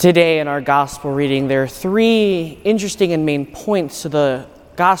Today in our gospel reading, there are three interesting and main points to the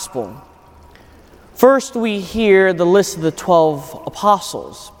gospel. First, we hear the list of the 12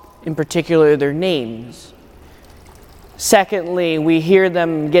 apostles, in particular their names. Secondly, we hear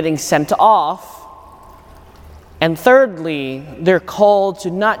them getting sent off. And thirdly, they're called to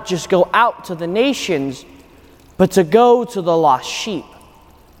not just go out to the nations, but to go to the lost sheep.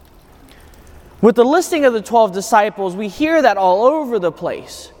 With the listing of the 12 disciples, we hear that all over the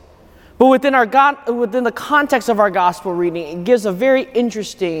place. But within the context of our gospel reading, it gives a very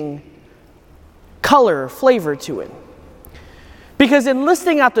interesting flavor to it. Because in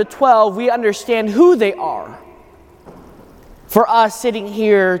listing out the 12, we understand who they are. For us, sitting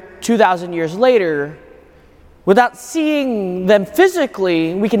here 2,000 years later, without seeing them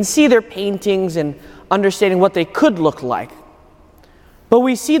physically, we can see their paintings and understanding what they could look like. But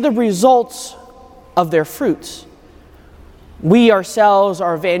we see the results of their fruits. We ourselves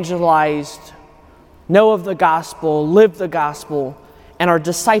are evangelized, know of the gospel, live the gospel, and are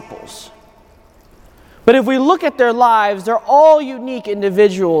disciples. But if we look at their lives, they're all unique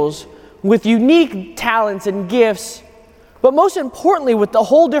individuals with unique talents and gifts, but most importantly, with a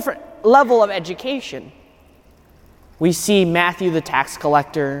whole different level of education. We see Matthew the tax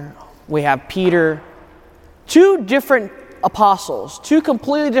collector, we have Peter, two different apostles, two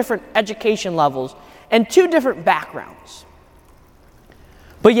completely different education levels, and two different backgrounds.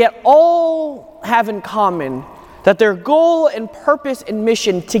 But yet all have in common that their goal and purpose and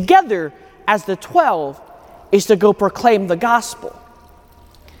mission together as the 12 is to go proclaim the gospel.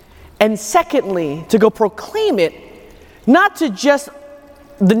 And secondly, to go proclaim it, not to just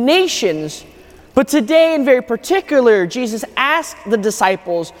the nations, but today in very particular, Jesus asked the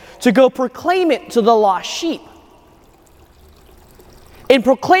disciples to go proclaim it to the lost sheep. In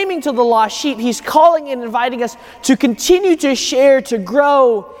proclaiming to the lost sheep, he's calling and inviting us to continue to share, to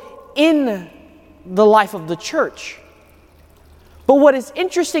grow in the life of the church. But what is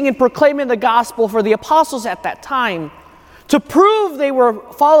interesting in proclaiming the gospel for the apostles at that time, to prove they were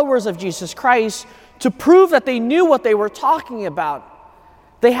followers of Jesus Christ, to prove that they knew what they were talking about,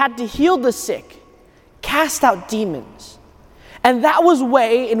 they had to heal the sick, cast out demons. And that was a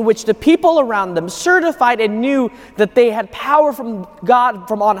way in which the people around them certified and knew that they had power from God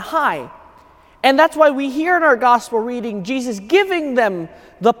from on high. And that's why we hear in our gospel reading Jesus giving them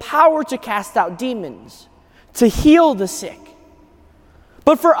the power to cast out demons, to heal the sick.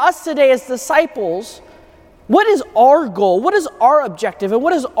 But for us today as disciples, what is our goal? What is our objective? And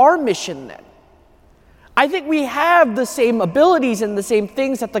what is our mission then? I think we have the same abilities and the same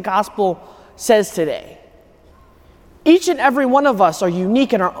things that the gospel says today. Each and every one of us are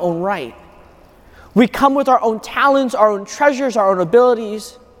unique in our own right. We come with our own talents, our own treasures, our own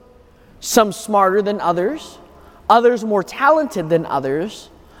abilities. Some smarter than others, others more talented than others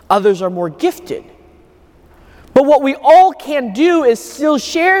are more gifted. But what we all can do is still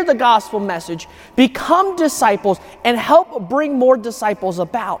share the gospel message, become disciples, and help bring more disciples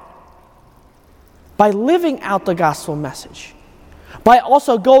about by living out the gospel message, by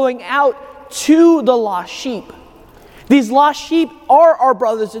also going out to the lost sheep. These lost sheep are our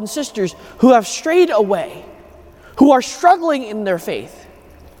brothers and sisters who have strayed away, who are struggling in their faith,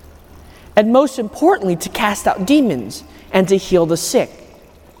 and most importantly, to cast out demons and to heal the sick.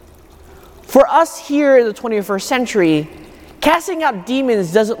 For us here in the 21st century, casting out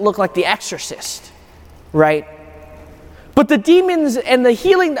demons doesn't look like The Exorcist, right? But the demons and the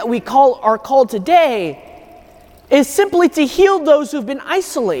healing that are called today is simply to heal those who've been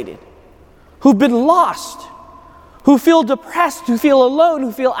isolated, who've been lost, who feel depressed, who feel alone,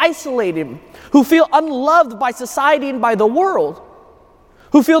 who feel isolated, who feel unloved by society and by the world,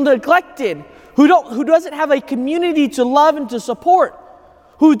 who feel neglected, who doesn't have a community to love and to support,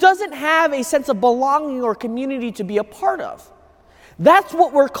 who doesn't have a sense of belonging or community to be a part of. That's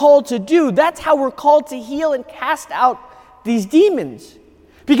what we're called to do. That's how we're called to heal and cast out these demons.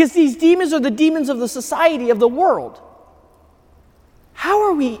 Because these demons are the demons of the society, of the world. How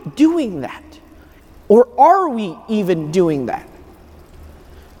are we doing that? Or are we even doing that?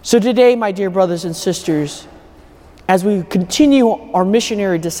 So today, my dear brothers and sisters, as we continue our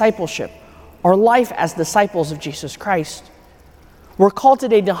missionary discipleship, our life as disciples of Jesus Christ, we're called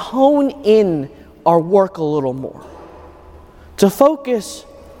today to hone in our work a little more, to focus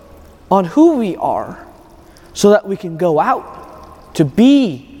on who we are so that we can go out to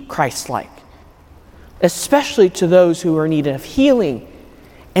be Christ-like, especially to those who are in need of healing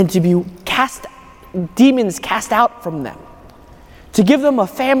and to be demons cast out from them, to give them a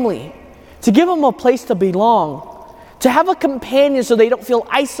family, to give them a place to belong, to have a companion so they don't feel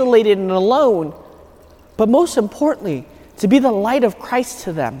isolated and alone, but most importantly, to be the light of Christ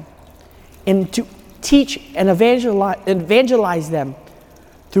to them, and to teach and evangelize them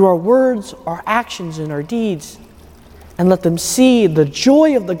through our words, our actions, and our deeds, and let them see the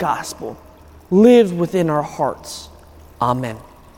joy of the gospel live within our hearts. Amen.